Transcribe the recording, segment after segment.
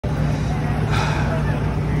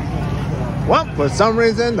Well, for some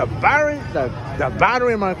reason, the battery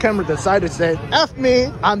in my camera decided to say, F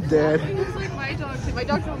me, I'm dead. It's like my dog too. My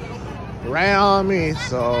dog's a little. Ran on me,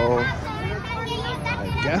 so I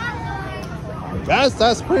guess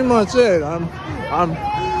that's pretty much it.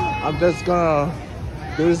 I'm just gonna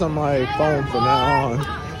do this on my phone from now on.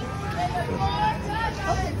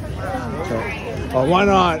 Oh, why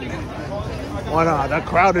not? Why not? That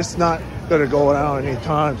crowd is not gonna go down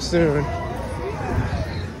anytime soon.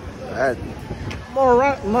 More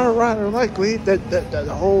likely that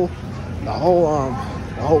the whole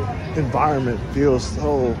environment feels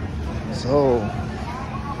so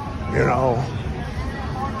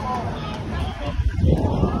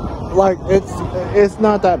like it's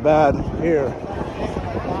not that bad here.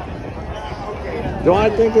 Do I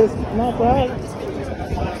think it's not bad?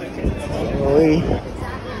 I really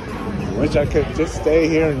wish I could just stay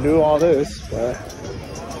here and do all this, but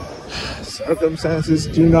circumstances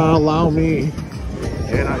do not allow me.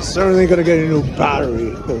 And I'm certainly gonna get a new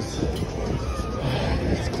battery because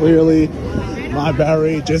it's clearly my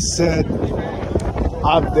battery just said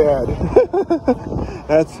I'm dead.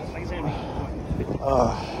 That's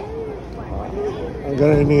I'm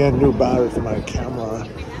gonna need a new battery for my camera.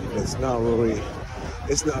 It's not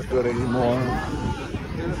good anymore.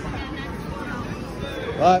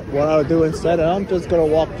 But what I'll do instead, I'm just gonna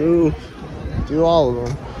walk through all of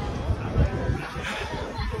them.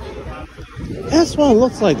 That's what it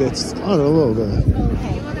looks like. It's not a little bit.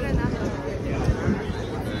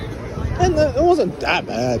 And it wasn't that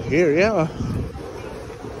bad here, yeah.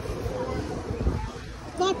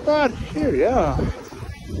 Not bad here, yeah.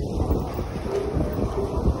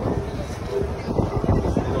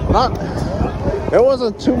 It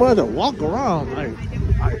wasn't too much to walk around. I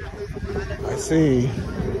see.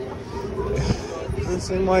 It doesn't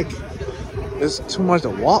seem like it's too much to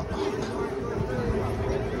walk.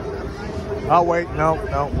 Oh wait, no,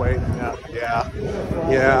 wait, no, yeah.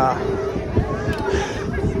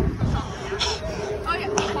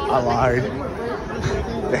 I lied.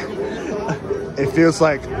 It feels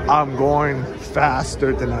like I'm going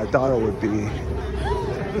faster than I thought it would be.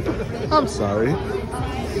 I'm sorry.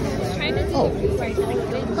 Oh,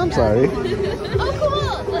 I'm sorry. Oh, cool.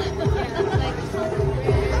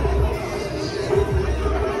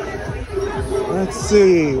 Let's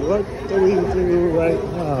see, what do we do right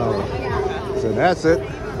now? So that's it. I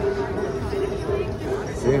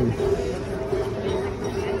think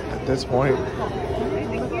at this point.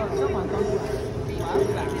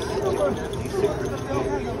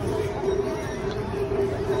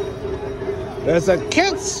 There's a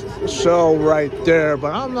kids show right there,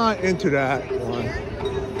 but I'm not into that one.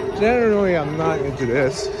 Generally, I'm not into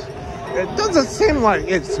this. It doesn't seem like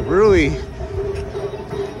it's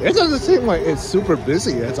super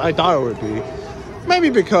busy as I thought it would be.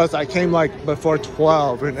 Maybe because I came like before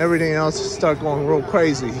 12 and everything else started going real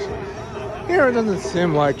crazy. Here it doesn't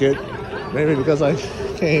seem like it. Maybe because I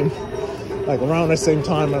came like around the same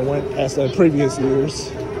time I went as the previous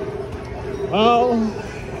years. Well,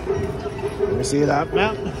 let me see that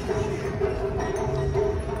map.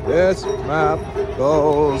 This map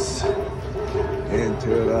goes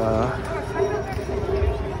into the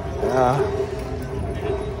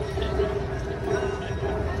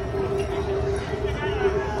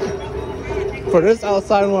For this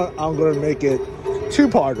outside one, I'm gonna make it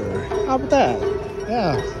two-parter. How about that?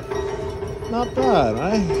 Yeah, not bad.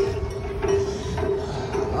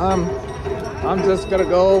 I'm just gonna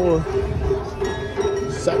go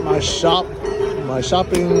set my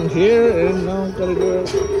shopping here, and I'm gonna do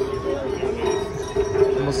it.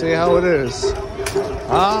 And we'll see how it is.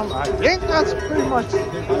 I think that's pretty much it.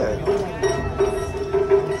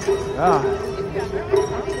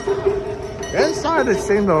 Inside it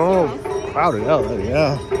seemed a little crowded out,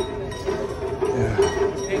 yeah.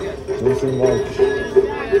 Doesn't seem like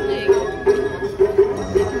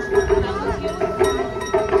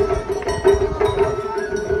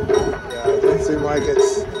it doesn't seem like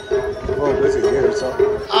it's a little busy here, so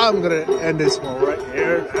I'm gonna end this one right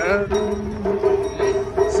here and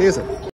see you soon.